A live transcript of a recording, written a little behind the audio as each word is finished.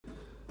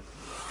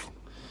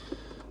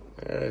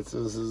All right,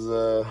 so this is,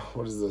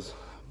 what is this?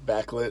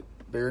 Backlit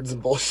beards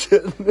and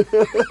bullshit.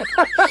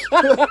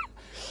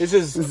 This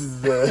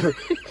is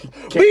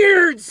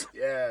beards!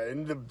 Yeah,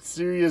 in the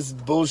serious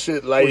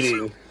bullshit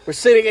lighting. We're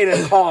sitting in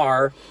a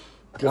car.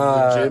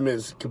 Because the gym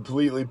is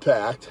completely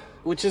packed.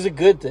 Which is a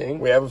good thing.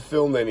 We haven't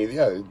filmed anything.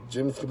 Yeah, the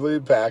gym's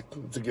completely packed.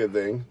 It's a good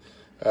thing.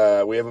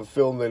 We haven't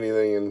filmed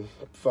anything in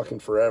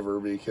fucking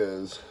forever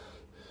because,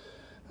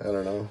 I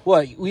don't know.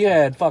 What? We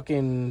had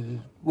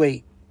fucking,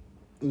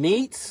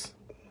 meets?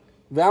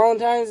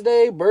 Valentine's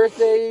Day?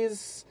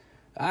 Birthdays?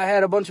 I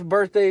had a bunch of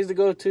birthdays to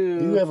go to.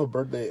 You have a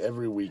birthday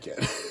every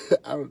weekend.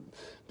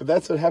 But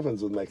that's what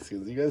happens with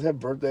Mexicans. You guys have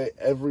birthday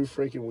every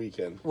freaking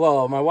weekend.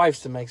 Well, my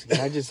wife's a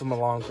Mexican. I just am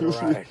along for the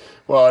ride.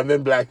 Well, and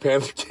then Black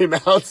Panther came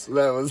out, so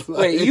that was like...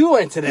 Wait, you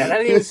went to that. I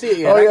didn't even see it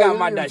yet. I got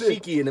my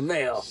dashiki in the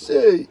mail.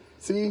 Shit.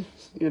 See?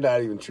 You're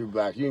not even true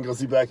black. You can go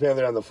see Black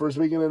Panther on the first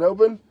weekend it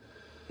opened?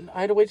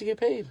 I had to wait to get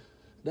paid.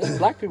 That's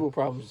black people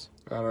problems.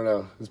 I don't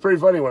know. It's pretty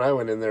funny when I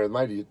went in there with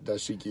my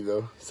dashiki,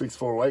 though.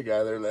 6'4" white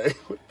guy. They're like,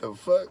 what the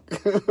fuck?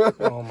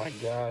 Oh, my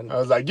God. I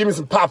was like, give me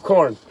some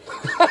popcorn.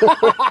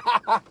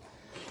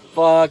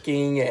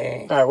 Fucking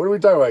A. All right, what are we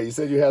talking about? You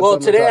said you had well,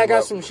 something today to talk I got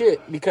about. some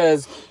shit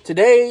because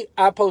today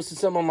I posted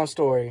something on my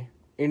story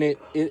and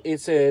it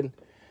said,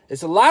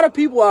 it's a lot of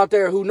people out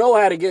there who know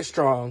how to get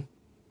strong,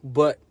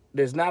 but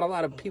there's not a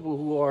lot of people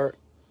who are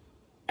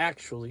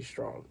actually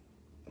strong.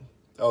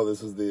 Oh,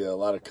 this is a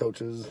lot of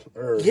coaches?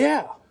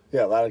 Yeah.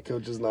 Yeah, a lot of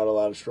coaches, not a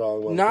lot of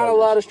strong motherfuckers. Not a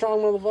lot of strong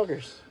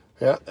motherfuckers.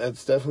 Yeah,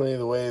 that's definitely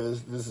the way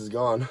this has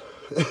gone.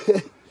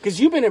 Because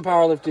you've been in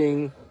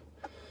powerlifting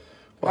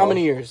how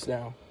many years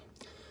now?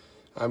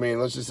 I mean,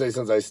 let's just say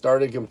since I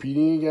started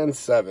competing again,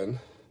 7.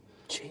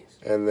 Jeez.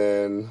 And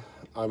then,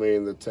 I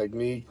mean, the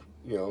technique,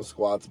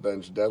 squats,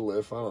 bench,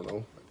 deadlift, I don't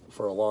know,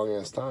 for a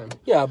long-ass time.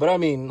 Yeah, but I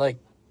mean, like,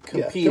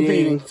 competing. Yeah,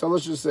 competing. So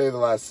let's just say the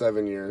last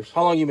 7 years.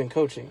 How long you been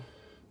coaching?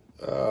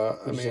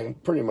 I mean,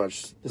 pretty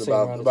much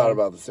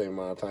about the same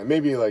amount of time.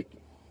 Maybe like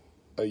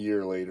a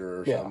year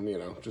later or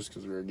something, just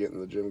because we were getting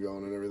the gym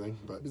going and everything.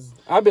 But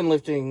I've been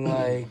lifting,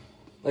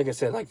 like I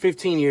said,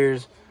 15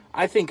 years.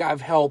 I think I've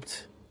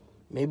helped,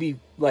 maybe,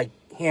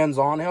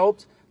 hands-on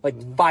helped,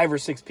 5 or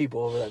 6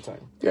 people over that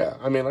time. Yeah,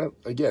 I mean,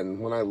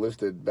 when I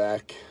lifted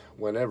back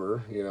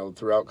whenever,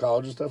 throughout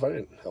college and stuff, I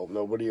didn't help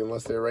nobody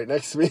unless they were right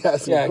next to me asking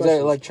questions.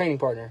 Exactly, like training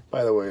partner.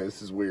 By the way,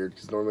 this is weird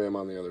because normally I'm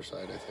on the other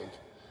side, I think.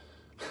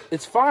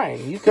 It's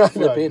fine. You can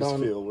flip it on.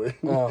 I feel weird.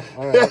 Oh,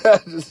 all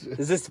right.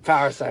 Is this the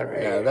power side right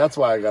here? Yeah, that's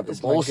why I got the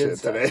bullshit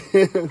today.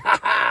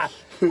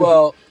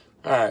 Well,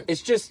 all right.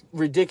 It's just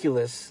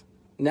ridiculous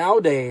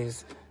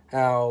nowadays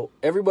how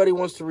everybody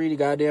wants to read a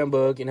goddamn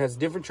book and has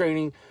different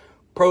training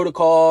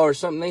protocol or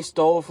something they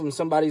stole from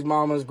somebody's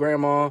mama's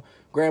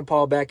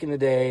grandpa back in the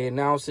day, and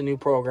now it's a new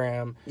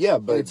program. Yeah,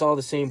 but it's all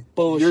the same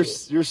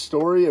bullshit. Your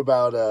story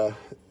about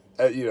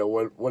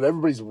what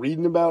everybody's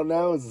reading about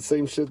now is the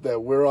same shit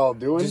that we're all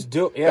doing. Just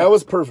do it. Yeah. That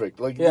was perfect.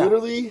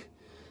 Literally,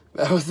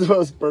 that was the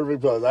most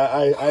perfect post.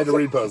 I had to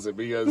repost it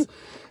because,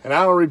 and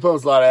I don't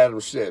repost a lot of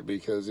Adam's shit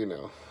because I don't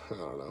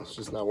know, it's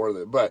just not worth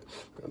it. But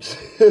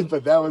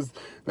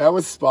that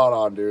was spot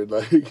on, dude.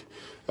 Like,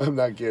 I'm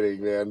not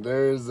kidding, man.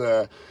 There's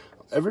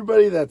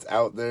everybody that's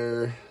out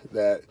there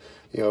that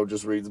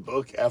just reads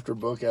book after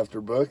book after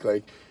book,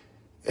 like.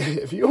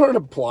 If you aren't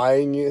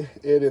applying it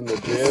in the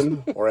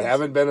gym or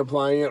haven't been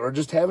applying it or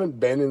just haven't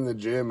been in the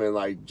gym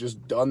and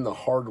just done the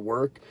hard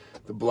work,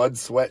 the blood,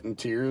 sweat, and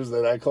tears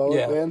that I call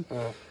it, man,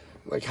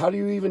 how do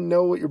you even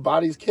know what your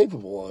body's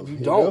capable of? You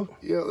don't.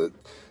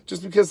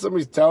 Just because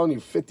somebody's telling you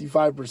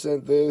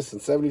 55% this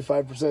and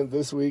 75%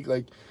 this week,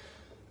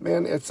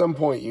 man, at some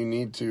point you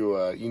need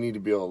to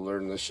be able to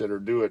learn this shit or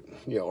do it,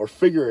 or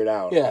figure it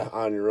out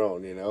on your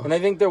own, And I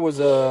think there was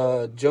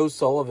Joe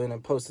Sullivan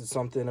that posted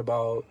something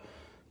about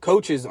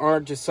coaches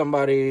aren't just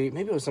somebody,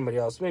 maybe it was somebody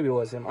else, maybe it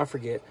was him, I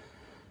forget,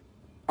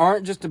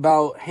 aren't just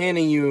about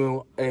handing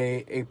you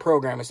a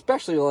program,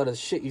 especially a lot of the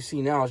shit you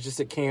see now is just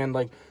a canned,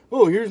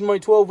 here's my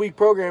 12-week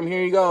program,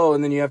 here you go,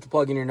 and then you have to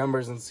plug in your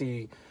numbers and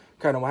see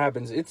kind of what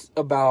happens. It's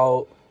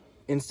about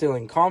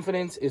instilling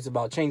confidence, it's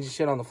about changing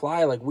shit on the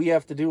fly, like we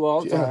have to do all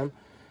the time.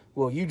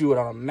 Well, you do it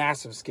on a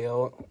massive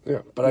scale.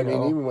 Yeah, but I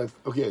mean, even with,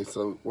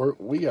 so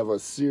we have a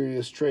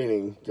serious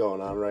training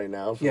going on right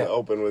now for the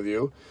Open with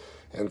you.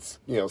 And,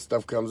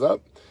 stuff comes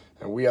up,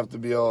 and we have to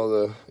be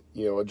able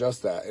to,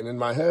 adjust that. And in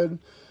my head,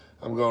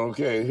 I'm going,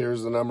 okay,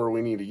 here's the number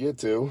we need to get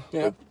to.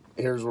 Yeah.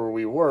 Here's where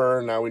we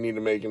were. Now we need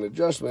to make an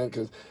adjustment.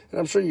 And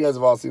I'm sure you guys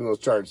have all seen those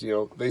charts.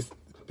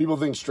 People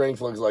think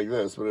strength looks like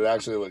this, but it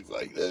actually looks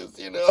like this,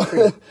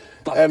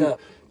 Fucked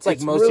up. It's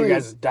like most of you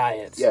guys'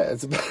 diets. Yeah,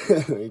 it's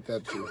ain't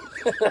that true.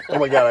 Oh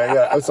my God,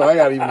 I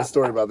got even a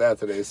story about that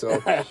today. So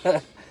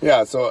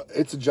yeah, so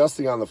it's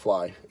adjusting on the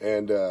fly,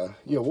 and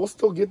we'll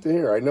still get to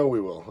here. I know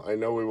we will.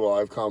 I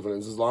have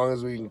confidence as long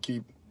as we can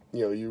keep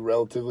you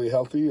relatively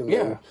healthy and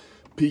then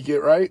peak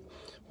it right.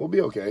 We'll be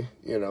okay,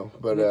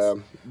 But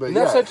and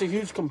that's such a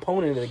huge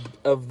component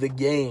of the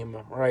game,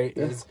 right?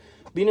 Yeah. Is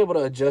being able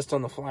to adjust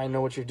on the fly and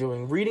know what you're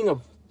doing. Reading a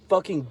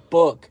fucking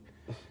book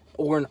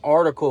or an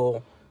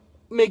article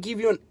may give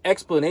you an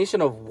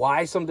explanation of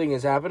why something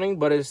is happening,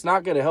 but it's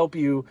not going to help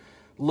you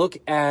look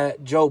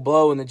at Joe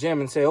Blow in the gym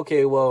and say,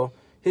 okay, well,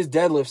 his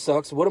deadlift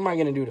sucks. What am I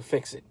going to do to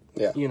fix it?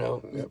 Yeah. You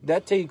know,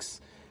 that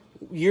takes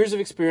years of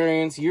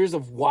experience, years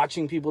of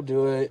watching people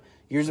do it,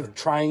 years of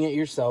trying it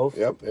yourself.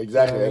 Yep,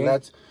 exactly. You know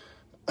what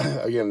I mean? And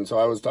that's, again, so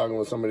I was talking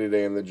with somebody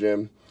today in the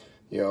gym,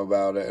 you know,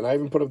 about it. And I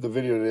even put up the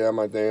video today on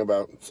my thing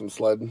about some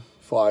sled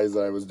flies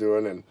that I was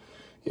doing and,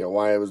 you know,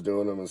 why I was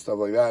doing them and stuff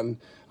like that. And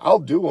I'll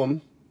do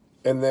them.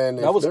 And then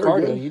that was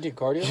cardio. Good, you did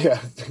cardio?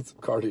 Yeah, did some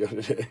cardio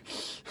today.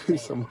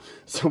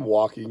 some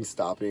walking,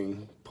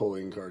 stopping,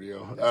 pulling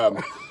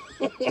cardio.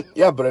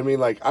 Yeah, but I mean,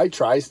 like, I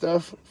try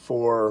stuff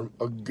for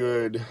a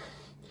good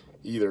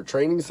either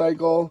training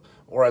cycle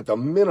or at the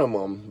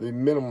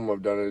minimum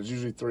I've done it is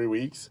usually 3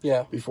 weeks.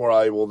 Yeah. Before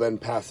I will then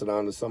pass it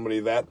on to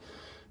somebody that,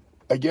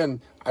 again,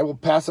 I will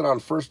pass it on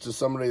first to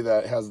somebody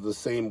that has the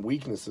same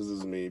weaknesses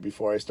as me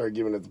before I start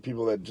giving it to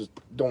people that just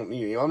don't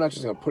need it. You know, I'm not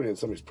just going to put it in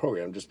somebody's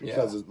program just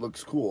because it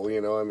looks cool,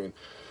 you know. I mean,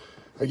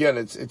 again,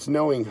 it's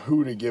knowing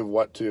who to give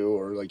what to,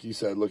 or like you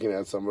said, looking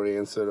at somebody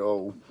and said,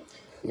 oh,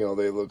 you know,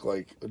 they look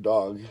like a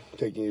dog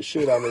taking a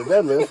shit on their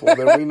deadlift. Well,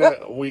 then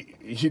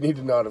you need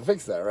to know how to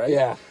fix that, right?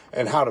 Yeah.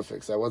 And how to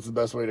fix that. What's the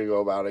best way to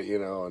go about it, you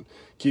know, and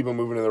keep them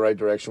moving in the right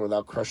direction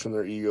without crushing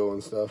their ego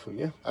and stuff. And,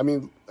 yeah, I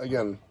mean,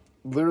 again,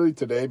 literally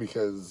today,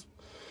 because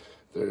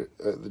the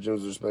gyms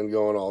have just been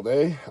going all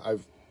day,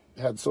 I've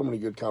had so many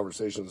good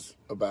conversations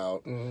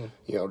about, you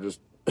know, just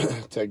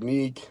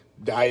technique,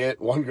 diet.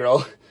 One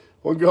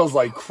girl's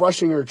like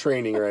crushing her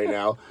training right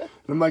now.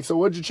 And I'm like, so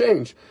what'd you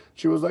change?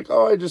 She was like,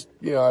 oh, I just,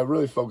 you know, I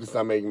really focused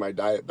on making my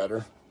diet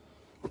better.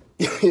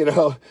 You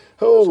know?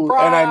 Oh,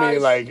 surprise! And I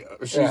mean, like,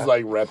 she's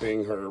like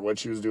repping what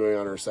she was doing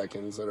on her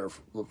seconds at her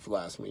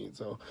last meet.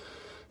 So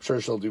I'm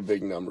sure she'll do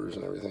big numbers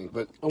and everything.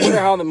 But I wonder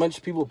how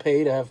much people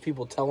pay to have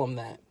people tell them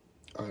that.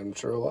 I'm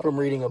sure a lot. From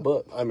reading a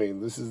book. I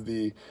mean, this is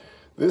the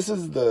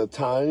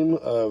time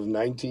of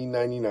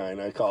 1999.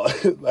 I call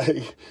it.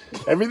 Like,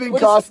 everything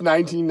costs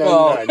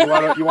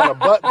 $19.99. You want a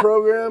butt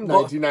program?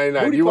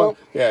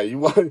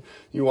 $19.99.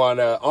 You want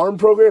an arm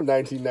program?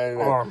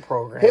 $19.99. Arm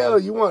program. Hell,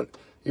 you want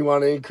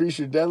to increase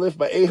your deadlift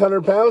by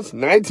 800 pounds?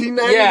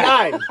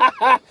 $19.99.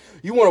 Yeah.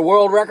 You want a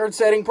world record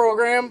setting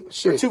program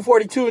for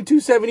 242 and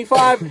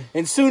 275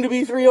 and soon to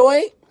be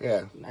 308?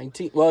 Yeah.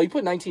 Well, you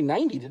put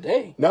 1990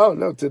 today.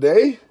 No,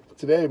 today,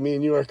 me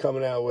and you are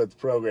coming out with the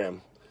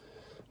program.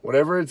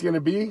 Whatever it's going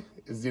to be,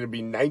 is going to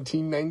be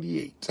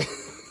 1998.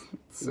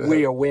 So.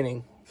 We are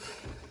winning.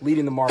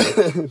 Leading the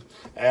market.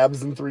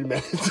 Abs in 3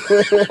 minutes.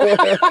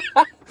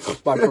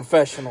 By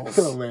professionals.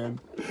 Oh, man.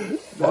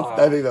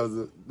 I think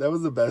that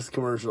was the best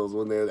commercials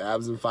when they had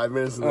abs in 5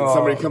 minutes and then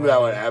somebody comes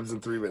out with abs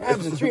in 3 minutes.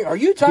 Abs in 3 Are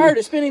you tired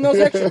of spending those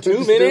extra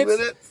 2 minutes? 2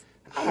 minutes?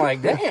 I'm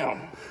like,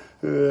 damn.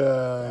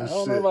 I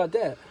don't know about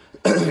that.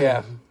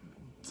 Yeah.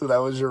 So that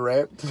was your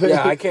rant?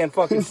 Yeah, I can't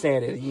fucking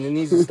stand it. It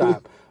needs to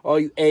stop. All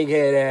you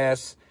egghead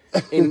ass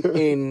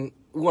in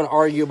want to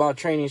argue about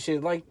training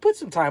shit. Like, put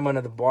some time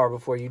under the bar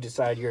before you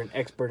decide you're an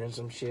expert in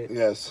some shit.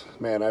 Yes,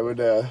 man. I would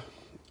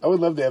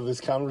love to have this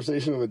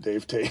conversation with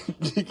Dave Tate.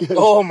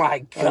 Oh my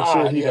God! I'm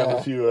sure he'd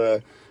have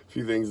a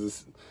few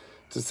things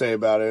to say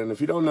about it. And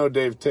if you don't know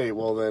Dave Tate,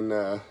 well then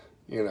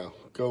you know,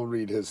 go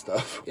read his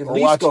stuff. At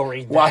least go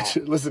read that.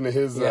 Listen to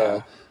his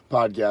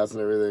podcast and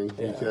everything.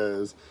 Yeah.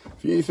 Because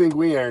if you think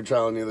we aren't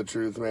telling you the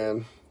truth,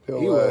 man,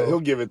 he'll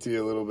give it to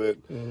you a little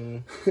bit.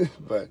 Mm-hmm.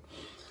 But.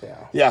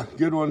 Yeah,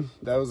 good one.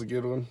 That was a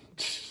good one.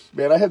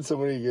 Man, I had so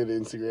many good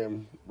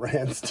Instagram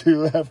rants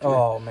too after.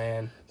 Oh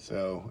man.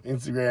 So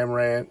Instagram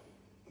rant.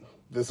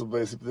 This will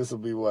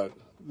be what?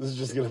 This is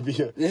just gonna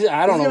be a.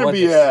 I don't know. It's gonna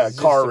be a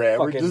car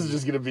rant. This is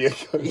just gonna be a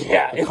car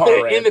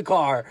rant. In the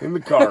car. In the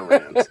car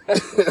rant.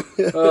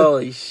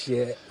 Holy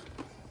shit.